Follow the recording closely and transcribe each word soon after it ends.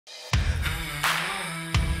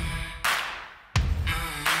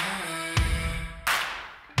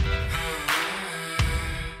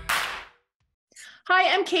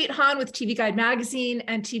am Kate Hahn with TV Guide Magazine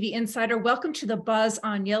and TV Insider. Welcome to The Buzz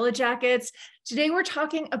on YELLOWJACKETS. Today we're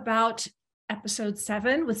talking about episode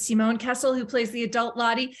 7 with Simone Kessell, who plays the adult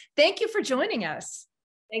Lottie. Thank you for joining us.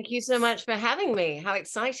 Thank you so much for having me. How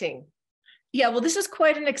exciting. Yeah, well, this is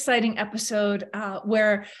quite an exciting episode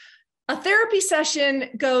where a therapy session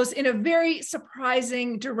goes in a very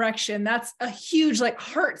surprising direction. That's a huge,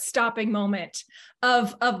 heart-stopping moment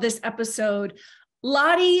of this episode.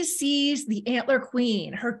 Lottie sees the Antler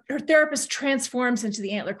Queen. Her therapist transforms into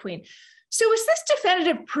the Antler Queen. So is this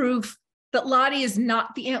definitive proof that Lottie is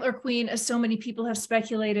not the Antler Queen, as so many people have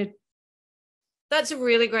speculated? That's a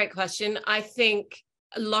really great question. I think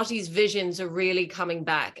Lottie's visions are really coming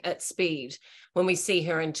back at speed when we see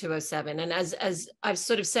her in 207. And as I've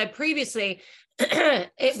sort of said previously,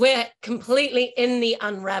 we're completely in the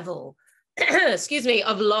unravel,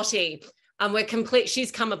 of Lottie. And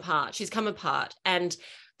she's come apart. And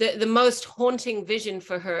the most haunting vision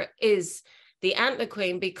for her is the Antler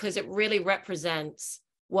Queen, because it really represents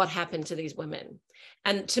what happened to these women.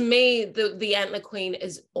 And to me, the Antler Queen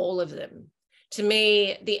is all of them. To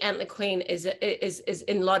me, the Antler Queen is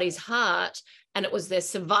in Lottie's heart, and it was their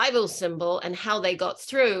survival symbol and how they got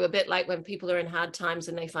through, a bit like when people are in hard times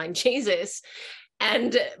and they find Jesus.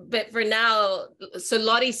 But for now, so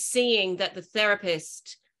Lottie's seeing that the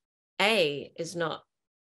therapist, A, is not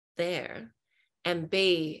there, and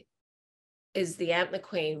B, is the Antler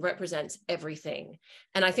Queen, represents everything.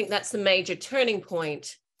 And I think that's the major turning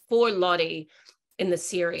point for Lottie in the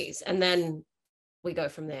series. And then we go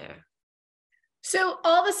from there. So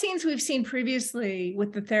all the scenes we've seen previously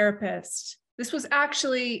with the therapist, this was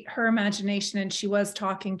actually her imagination, and she was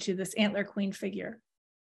talking to this Antler Queen figure.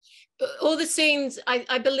 All the scenes,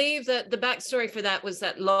 I believe that the backstory for that was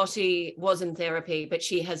that Lottie was in therapy, but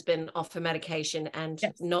she has been off her medication and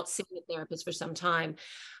not seeing a therapist for some time.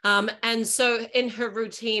 And so in her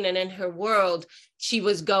routine and in her world, she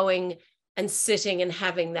was going and sitting and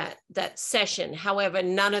having that session. However,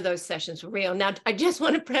 none of those sessions were real. Now, I just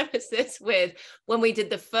want to preface this with, when we did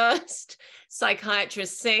the first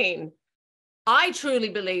psychiatrist scene, I truly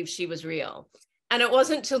believe she was real. And it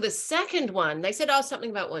wasn't until the second one, they said, oh,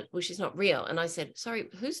 something about well, she's not real. And I said, sorry,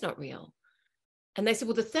 who's not real? And they said,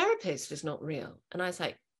 well, the therapist is not real. And I was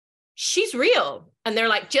like, she's real. And they're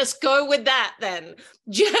like, just go with that then.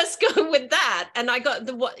 Just go with that. And I got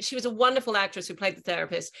she was a wonderful actress who played the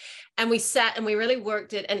therapist. And we sat and we really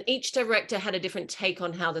worked it. And each director had a different take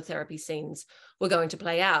on how the therapy scenes were going to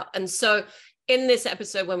play out. And so in this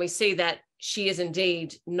episode, when we see that she is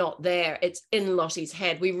indeed not there, it's in Lottie's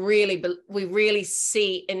head. We really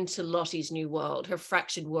see into Lottie's new world, her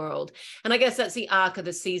fractured world. And I guess that's the arc of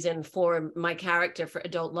the season for my character, for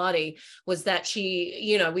adult Lottie, was that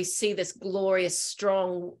she, we see this glorious,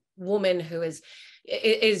 strong woman who is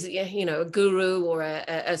a guru or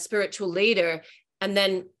a spiritual leader. And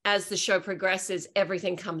then as the show progresses,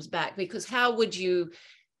 everything comes back, because how would you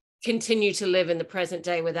continue to live in the present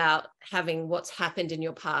day without having what's happened in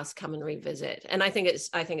your past come and revisit? And I think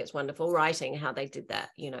it's wonderful writing how they did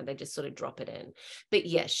that. They just sort of drop it in. But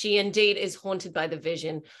yes, she indeed is haunted by the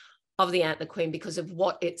vision of the Antler Queen because of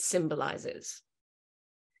what it symbolizes.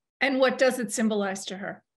 And what does it symbolize to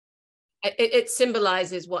her? It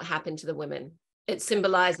symbolizes what happened to the women. It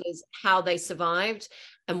symbolizes how they survived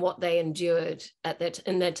and what they endured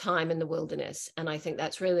in their time in the wilderness. And I think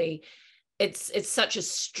that's really, it's such a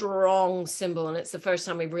strong symbol, and it's the first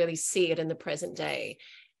time we really see it in the present day.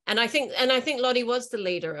 And I think Lottie was the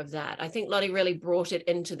leader of that. I think Lottie really brought it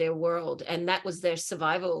into their world, and that was their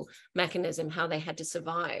survival mechanism, how they had to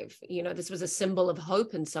survive. This was a symbol of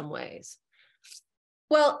hope in some ways.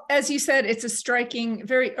 Well, as you said, it's a striking,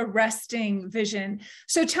 very arresting vision.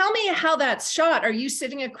 So tell me how that's shot. Are you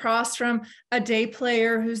sitting across from a day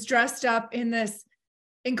player who's dressed up in this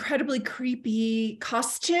incredibly creepy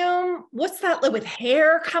costume? What's that like, with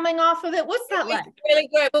hair coming off of it? What's that like? It's really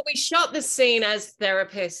good. Well, we shot the scene as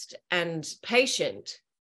therapist and patient,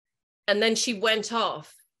 and then she went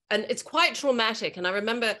off, and it's quite traumatic. And I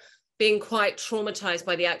remember being quite traumatized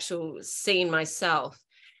by the actual scene myself.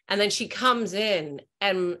 And then she comes in,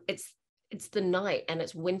 and it's the night, and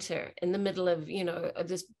it's winter in the middle of of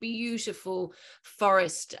this beautiful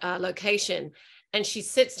forest location. And she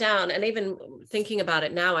sits down, and even thinking about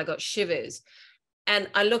it now, I got shivers. And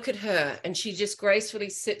I look at her, and she just gracefully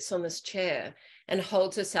sits on this chair and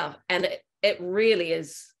holds herself. And it really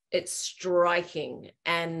is, it's striking.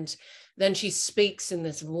 And then she speaks in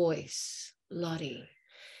this voice, Lottie.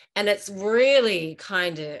 And it's really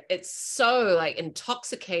it's so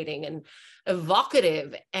intoxicating and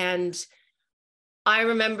evocative. And I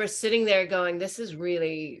remember sitting there going, this is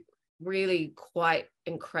really, really quite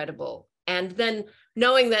incredible. And then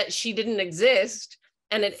knowing that she didn't exist.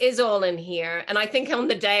 And it is all in here. And I think on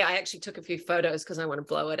the day I actually took a few photos because I want to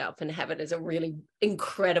blow it up and have it as a really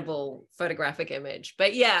incredible photographic image.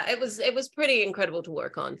 But yeah, it was pretty incredible to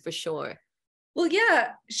work on for sure. Well,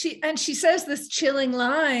 yeah, she says this chilling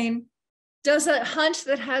line, does a hunt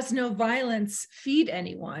that has no violence feed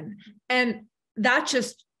anyone? And that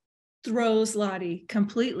just throws Lottie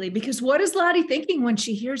completely, because what is Lottie thinking when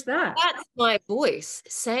she hears that? That's my voice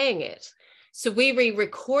saying it. So we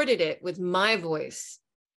re-recorded it with my voice.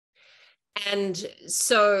 And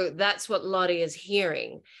so that's what Lottie is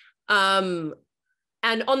hearing. And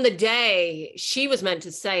on the day, she was meant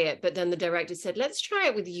to say it, but then the director said, let's try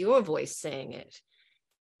it with your voice saying it.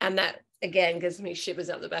 And that, again, gives me shivers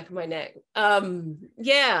up the back of my neck.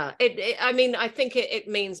 Yeah, I mean, I think it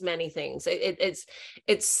means many things. It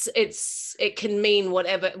can mean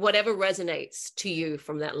whatever resonates to you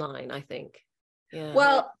from that line, I think. Yeah.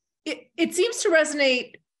 Well, it seems to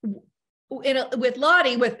resonate with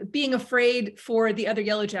Lottie, with being afraid for the other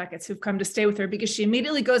Yellow Jackets who've come to stay with her, because she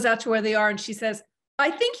immediately goes out to where they are and she says, I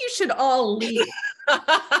think you should all leave.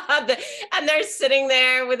 And they're sitting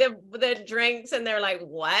there with the drinks and they're like,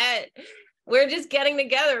 what? We're just getting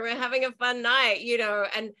together. We're having a fun night, you know,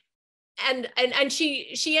 and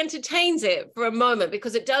she entertains it for a moment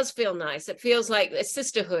because it does feel nice. It feels like a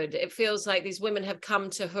sisterhood. It feels like these women have come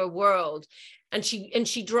to her world, and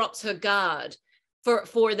she drops her guard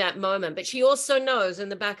for that moment. But she also knows in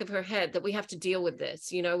the back of her head that we have to deal with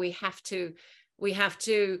this. You know, we have to,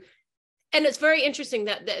 and it's very interesting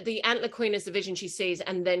that the Antler Queen is the vision she sees,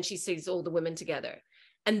 and then she sees all the women together.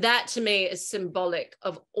 And that to me is symbolic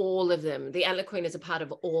of all of them. The Antler Queen is a part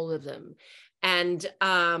of all of them. And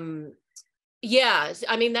yeah,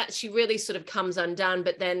 I mean, that she really sort of comes undone,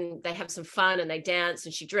 but then they have some fun and they dance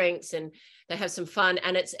and she drinks and they have some fun.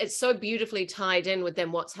 And it's so beautifully tied in with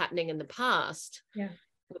them what's happening in the past. Yeah.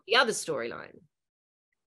 With the other storyline.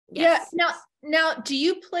 Yes. Yeah. Now, do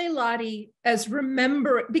you play Lottie as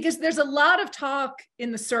because there's a lot of talk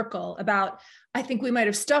in the circle about, I think we might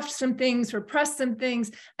have stuffed some things, repressed some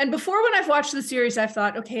things. And before, when I've watched the series, I've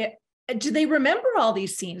thought, okay, do they remember all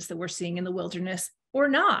these scenes that we're seeing in the wilderness or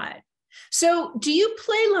not? So do you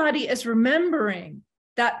play Lottie as remembering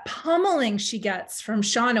that pummeling she gets from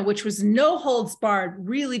Shauna, which was no holds barred,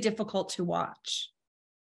 really difficult to watch?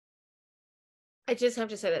 I just have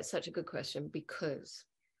to say that's such a good question, because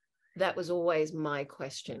that was always my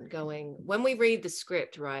question going, when we read the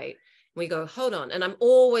script, right, we go, hold on. And I'm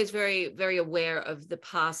always very, very aware of the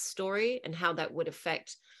past story and how that would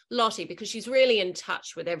affect Lottie, because she's really in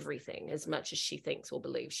touch with everything as much as she thinks or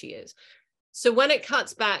believes she is. So when it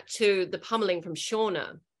cuts back to the pummeling from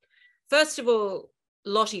Shauna, first of all,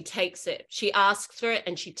 Lottie takes it. She asks for it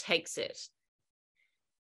and she takes it.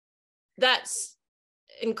 That's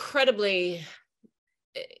incredibly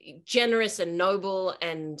generous and noble,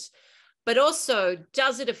 but also,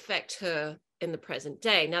 does it affect her in the present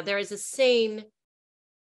day? Now, there is a scene,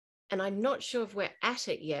 and I'm not sure if we're at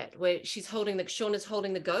it yet, where Shauna's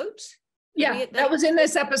holding the goat. Yeah, that was in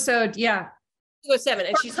this episode. Yeah. 207,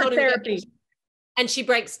 and she's holding therapy. The goat. And she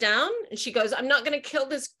breaks down and she goes, I'm not going to kill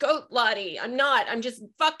this goat, Lottie. I'm just,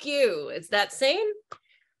 fuck you. It's that scene.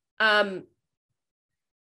 I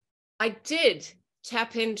did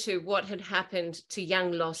tap into what had happened to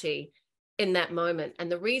young Lottie in that moment.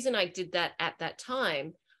 And the reason I did that at that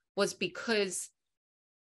time was because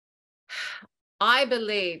I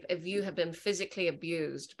believe if you have been physically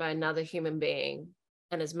abused by another human being,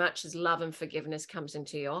 and as much as love and forgiveness comes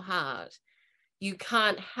into your heart, you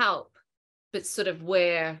can't help but sort of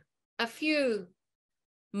wear a few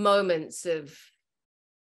moments of,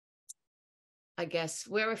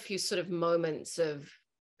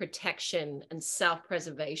 protection and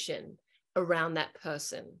self-preservation around that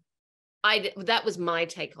person. That was my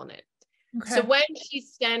take on it. Okay. So when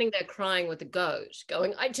she's standing there crying with the goat,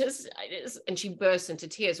 going, I just, and she bursts into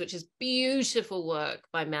tears, which is beautiful work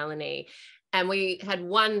by Melanie. And we had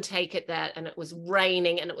one take at that, and it was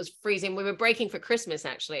raining and it was freezing. We were breaking for Christmas,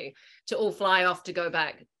 actually, to all fly off to go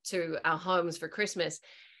back to our homes for Christmas.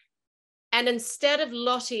 And instead of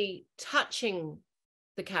Lottie touching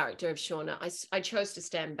the character of Shauna, I chose to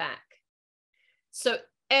stand back. So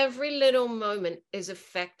every little moment is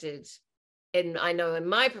affected, I know in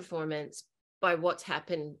my performance, by what's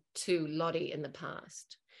happened to Lottie in the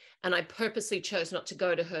past. And I purposely chose not to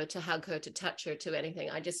go to her, to hug her, to touch her, to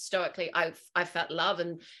anything. I just stoically, I felt love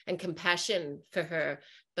and compassion for her,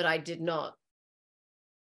 but I did not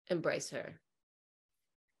embrace her.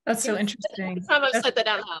 That's so interesting. Every time I've said that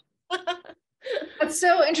out loud. That's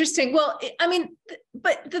so interesting. Well, I mean,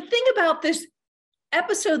 but the thing about this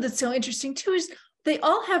episode that's so interesting too is they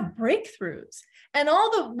all have breakthroughs. And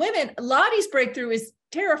all the women, Lottie's breakthrough is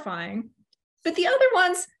terrifying, but the other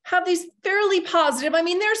ones have these fairly positive. I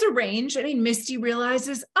mean, there's a range. I mean, Misty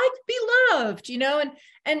realizes I could be loved, you know,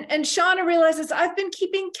 and Shauna realizes I've been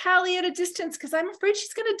keeping Callie at a distance because I'm afraid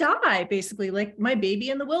she's going to die, basically, like my baby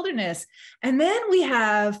in the wilderness. And then we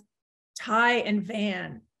have Ty and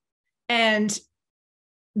Van. And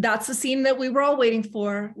that's the scene that we were all waiting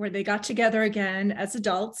for, where they got together again as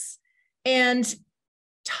adults. And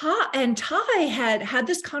Ty had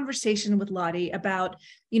this conversation with Lottie about,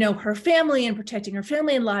 you know, her family and protecting her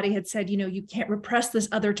family. And Lottie had said, you know, you can't repress this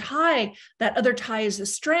other Ty. That other Ty is a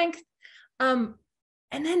strength.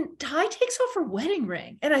 And then Ty takes off her wedding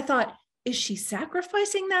ring. And I thought, is she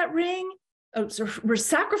sacrificing that ring? Oh, so we're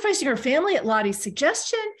sacrificing her family at Lottie's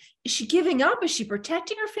suggestion. Is she giving up? Is she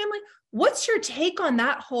protecting her family? What's your take on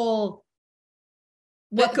that whole,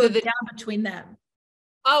 what goes down between them?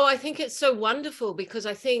 Oh, I think it's so wonderful because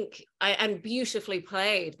I think, and beautifully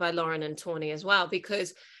played by Lauren and Tawny as well,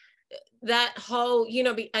 because that whole, you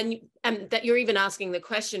know, and that you're even asking the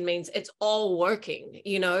question means it's all working,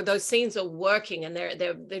 you know, those scenes are working and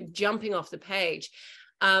they're jumping off the page.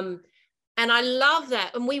 And I love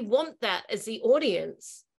that. And we want that as the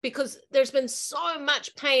audience, because there's been so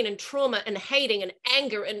much pain and trauma and hating and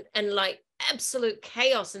anger and like absolute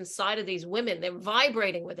chaos inside of these women. They're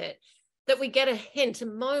vibrating with it, that we get a hint, a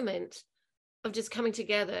moment of just coming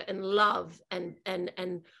together and love and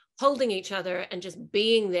holding each other and just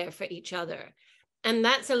being there for each other. And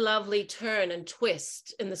that's a lovely turn and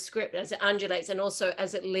twist in the script as it undulates and also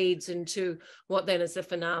as it leads into what then is the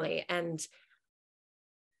finale. And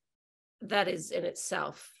that is in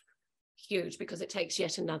itself huge because it takes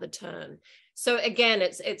yet another turn. So again,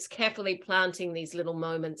 it's carefully planting these little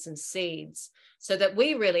moments and seeds so that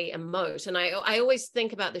we really emote. And I always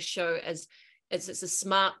think about the show as it's a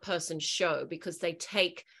smart person show, because they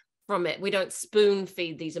take from it. We don't spoon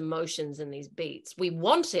feed these emotions and these beats. We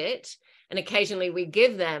want it, and occasionally we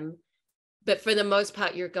give them, but for the most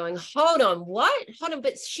part, you're going, hold on, what? Hold on,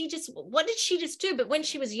 but what did she just do? But when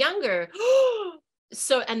she was younger,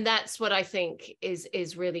 so, and that's what I think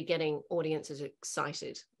is really getting audiences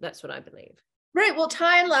excited. That's what I believe. Right. Well,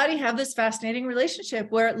 Ty and Lottie have this fascinating relationship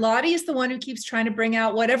where Lottie is the one who keeps trying to bring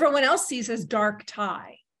out what everyone else sees as dark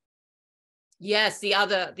Ty. Yes, the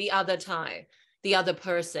other Ty, the other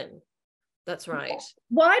person. That's right.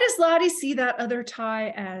 Why does Lottie see that other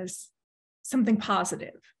Ty as something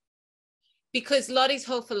positive? Because Lottie's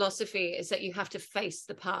whole philosophy is that you have to face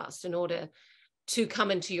the past in order to come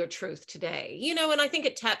into your truth today, you know, and I think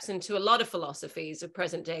it taps into a lot of philosophies of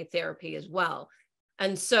present day therapy as well.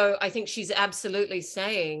 And so I think she's absolutely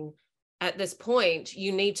saying at this point,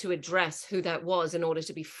 you need to address who that was in order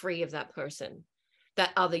to be free of that person,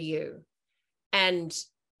 that other you. And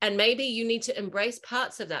maybe you need to embrace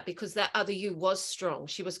parts of that, because that other you was strong.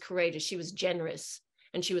 She was courageous. She was generous,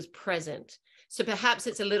 and she was present. So perhaps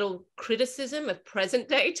it's a little criticism of present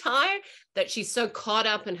day Ty, that she's so caught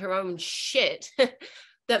up in her own shit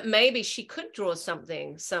that maybe she could draw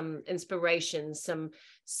something, some inspiration, something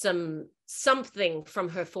from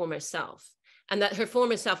her former self, and that her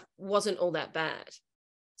former self wasn't all that bad.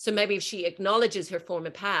 So maybe if she acknowledges her former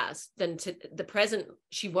past, then to the present,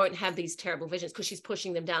 she won't have these terrible visions, because she's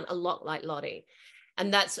pushing them down a lot like Lottie.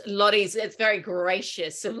 And that's Lottie's, it's very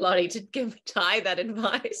gracious of Lottie to give Ty that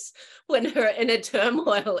advice when her inner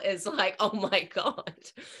turmoil is like, oh my God,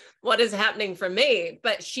 what is happening for me?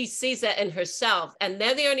 But she sees that in herself. And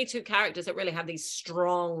they're the only two characters that really have these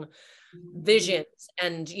strong visions.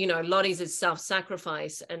 And, you know, Lottie's is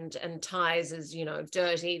self-sacrifice and Ty's is, you know,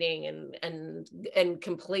 dirt eating and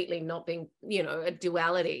completely not being, you know, a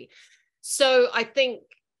duality. So I think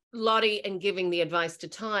Lottie, and giving the advice to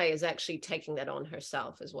Ty, is actually taking that on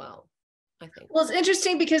herself as well, I think. Well, it's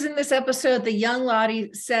interesting because in this episode, the young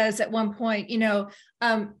Lottie says at one point, you know,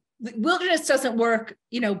 the wilderness doesn't work,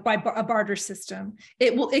 you know, by a barter system.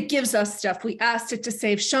 It gives us stuff. We asked it to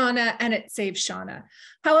save Shauna, and it saved Shauna.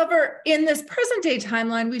 However, in this present day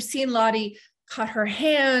timeline, we've seen Lottie cut her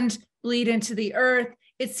hand, bleed into the earth.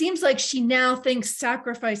 It seems like she now thinks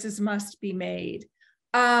sacrifices must be made.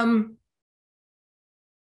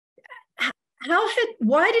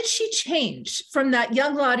 Why did she change from that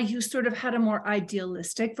young Lottie who sort of had a more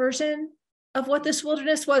idealistic version of what this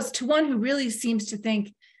wilderness was to one who really seems to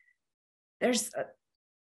think there's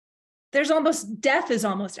almost death is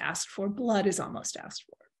almost asked for, blood is almost asked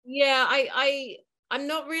for? Yeah, I'm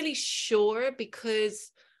not really sure,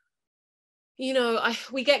 because, you know,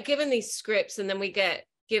 we get given these scripts and then we get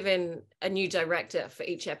given a new director for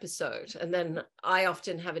each episode, and then I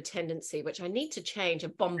often have a tendency, which I need to change,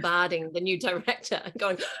 of bombarding the new director and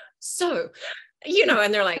going, so, you know,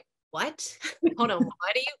 and they're like, what? Hold on,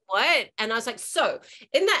 what? And I was like, so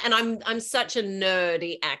in that, and I'm such a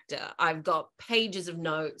nerdy actor. I've got pages of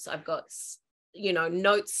notes. I've got, you know,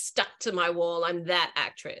 notes stuck to my wall. I'm that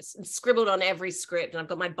actress and scribbled on every script, and I've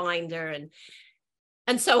got my binder,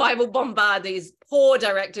 and so I will bombard these poor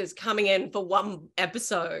directors coming in for one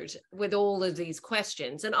episode with all of these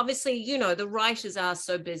questions. And obviously, you know, the writers are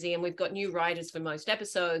so busy, and we've got new writers for most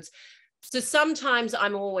episodes. So sometimes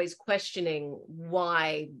I'm always questioning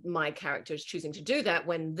why my character is choosing to do that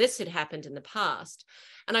when this had happened in the past.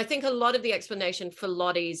 And I think a lot of the explanation for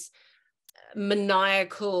Lottie's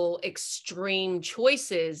maniacal, extreme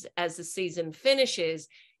choices as the season finishes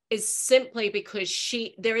is simply because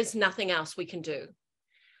there is nothing else we can do.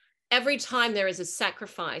 Every time there is a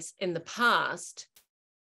sacrifice in the past,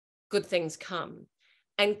 good things come.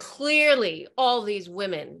 And clearly all these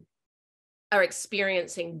women are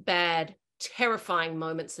experiencing bad, terrifying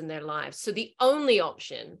moments in their lives. So the only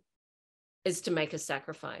option is to make a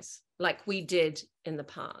sacrifice like we did in the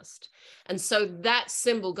past. And so that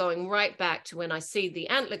symbol, going right back to when I see the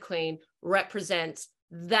Antler Queen, represents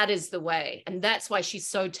that is the way. And that's why she's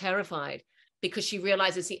so terrified, because she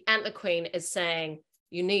realizes the Antler Queen is saying,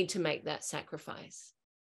 you need to make that sacrifice.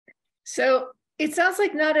 So it sounds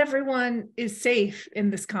like not everyone is safe in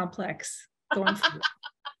this complex going forward.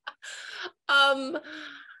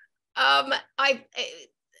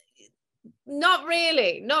 Not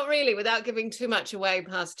really, without giving too much away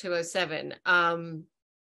past 207.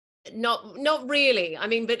 Not really. I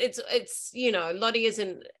mean, but it's, you know, Lottie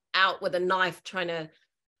isn't out with a knife trying to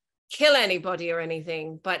kill anybody or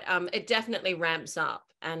anything, but it definitely ramps up.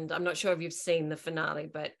 And I'm not sure if you've seen the finale,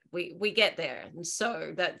 but we get there. And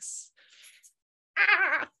so that's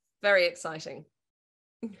very exciting.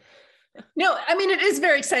 No, I mean, it is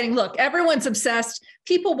very exciting. Look, everyone's obsessed.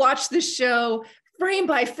 People watch this show frame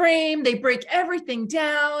by frame. They break everything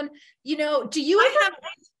down. You know, do you ever have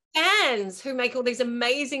fans who make all these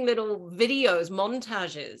amazing little videos,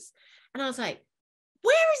 montages? And I was like,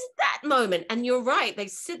 where is that moment? And you're right. They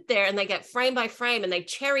sit there and they get frame by frame and they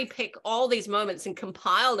cherry pick all these moments and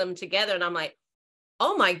compile them together. And I'm like,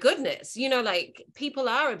 oh my goodness, you know, like people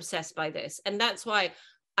are obsessed by this. And that's why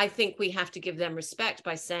I think we have to give them respect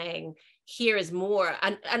by saying, here is more,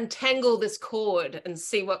 and untangle this cord and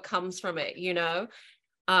see what comes from it, you know?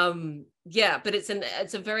 Yeah, but it's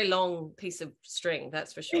a very long piece of string,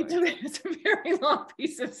 that's for sure. It's a very long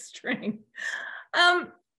piece of string.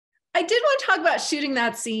 I did want to talk about shooting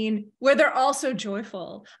that scene where they're all so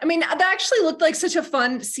joyful. I mean, that actually looked like such a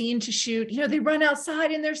fun scene to shoot. You know, they run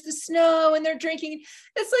outside and there's the snow and they're drinking.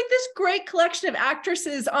 It's like this great collection of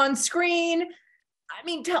actresses on screen. I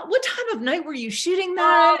mean, what time of night were you shooting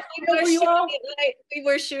that? We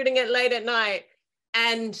were shooting it late at night.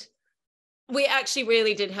 And we actually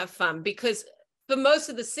really did have fun because for most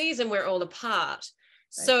of the season, we're all apart.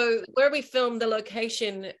 Right. So where we filmed, the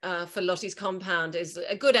location for Lottie's compound is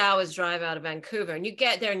a good hour's drive out of Vancouver. And you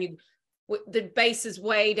get there and the base is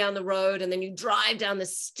way down the road, and then you drive down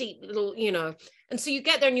this steep little, you know, and so you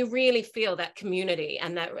get there and you really feel that community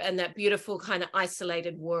and that beautiful kind of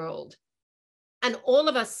isolated world. And all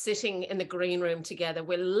of us sitting in the green room together,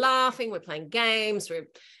 we're laughing, we're playing games, we're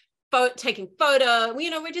taking photos, you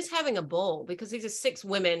know, we're just having a ball because these are 6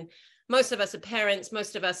 women. Most of us are parents,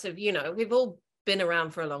 most of us have, you know, we've all been around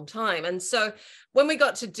for a long time. And so when we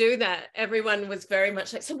got to do that, everyone was very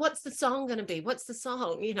much like, so what's the song going to be? What's the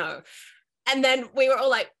song? You know? And then we were all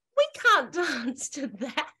like, we can't dance to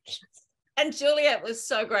that. And Juliet was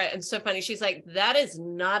so great and so funny. She's like, that is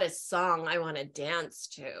not a song I want to dance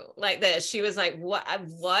to, like this. She was like, what?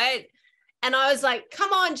 And I was like,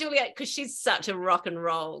 come on, Juliet, because she's such a rock and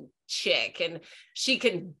roll chick and she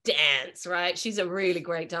can dance, right? She's a really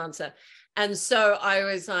great dancer. And so I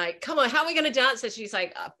was like, come on, how are we going to dance this? She's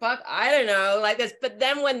like, oh, fuck, I don't know, like this. But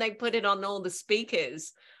then when they put it on all the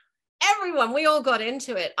speakers, we all got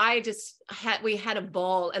into it. We had a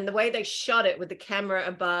ball, and the way they shot it with the camera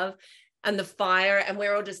above and the fire, and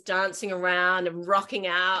we're all just dancing around and rocking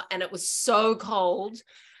out. And it was so cold.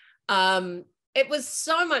 It was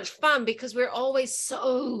so much fun because we're always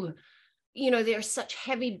so, you know, there are such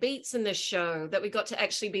heavy beats in this show that we got to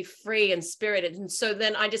actually be free and spirited. And so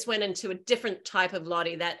then I just went into a different type of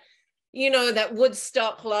Lottie, that, you know, that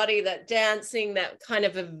Woodstock Lottie, that dancing, that kind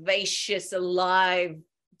of vivacious, alive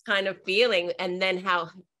kind of feeling. And then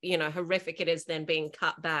how, you know, horrific it is then being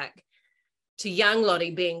cut back to young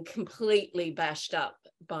Lottie being completely bashed up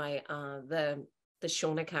by the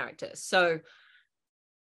Shauna character. So,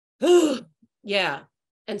 yeah.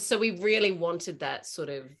 And so we really wanted that sort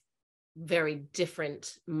of very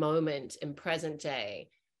different moment in present day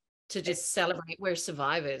to just celebrate. We're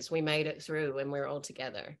survivors. We made it through and we're all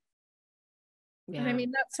together. And I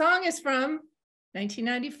mean, that song is from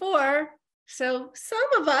 1994. So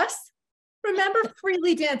some of us remember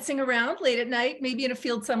freely dancing around late at night, maybe in a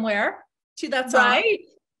field somewhere, to that song. Right?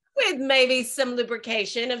 With maybe some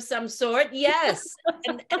lubrication of some sort. Yes.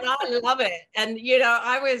 and I love it. And, you know,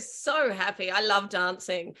 I was so happy. I love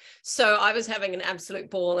dancing. So I was having an absolute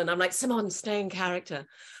ball. And I'm like, Simone, stay in character.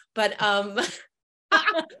 But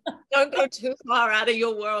don't go too far out of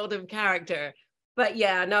your world of character. But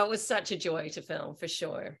yeah, no, it was such a joy to film for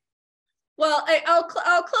sure. Well, I'll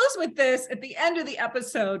close with this at the end of the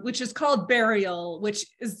episode, which is called Burial, which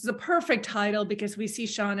is the perfect title because we see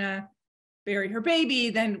Shauna bury her baby.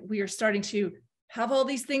 Then we are starting to have all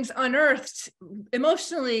these things unearthed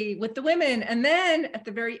emotionally with the women. And then at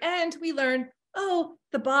the very end, we learn, oh,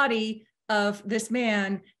 the body of this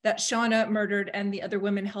man that Shauna murdered and the other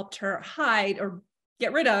women helped her hide or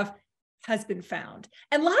get rid of has been found.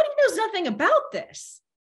 And Lottie knows nothing about this.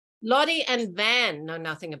 Lottie and Van know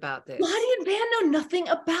nothing about this. Lottie and Van know nothing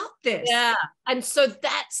about this. Yeah. And so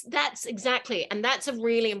that's exactly, and that's a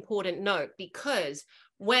really important note, because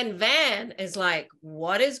when Van is like,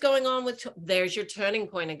 what is going on with, there's your turning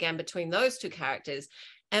point again between those two characters.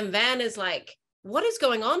 And Van is like, what is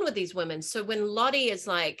going on with these women? So when Lottie is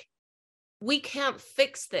like, we can't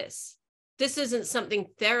fix this. This isn't something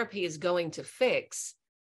therapy is going to fix.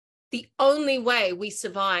 The only way we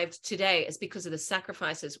survived today is because of the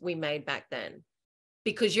sacrifices we made back then.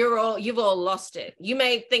 Because you've all lost it. You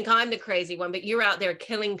may think I'm the crazy one, but you're out there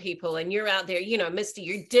killing people, and you're out there, you know, Misty,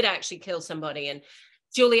 you did actually kill somebody. And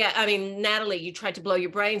Juliet, I mean, Natalie, you tried to blow your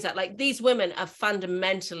brains out. Like, these women are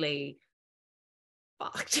fundamentally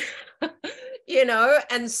fucked, you know?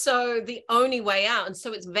 And so the only way out, and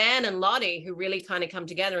so it's Van and Lottie who really kind of come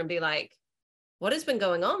together and be like, what has been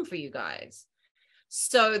going on for you guys?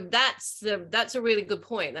 So that's a really good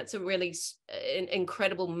point. That's a really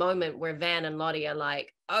incredible moment where Van and Lottie are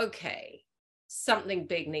like, okay, something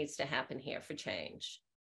big needs to happen here for change.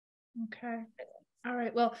 Okay. All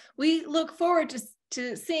right. Well, we look forward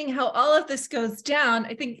to seeing how all of this goes down.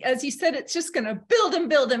 I think, as you said, it's just going to build and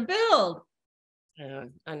build and build.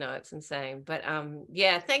 I know, it's insane. But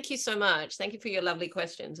yeah, thank you so much. Thank you for your lovely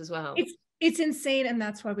questions as well. It's insane. And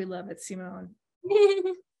that's why we love it, Simone.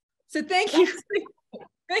 So thank you.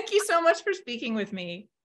 Thank you so much for speaking with me.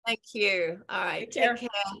 Thank you. All right. Take care.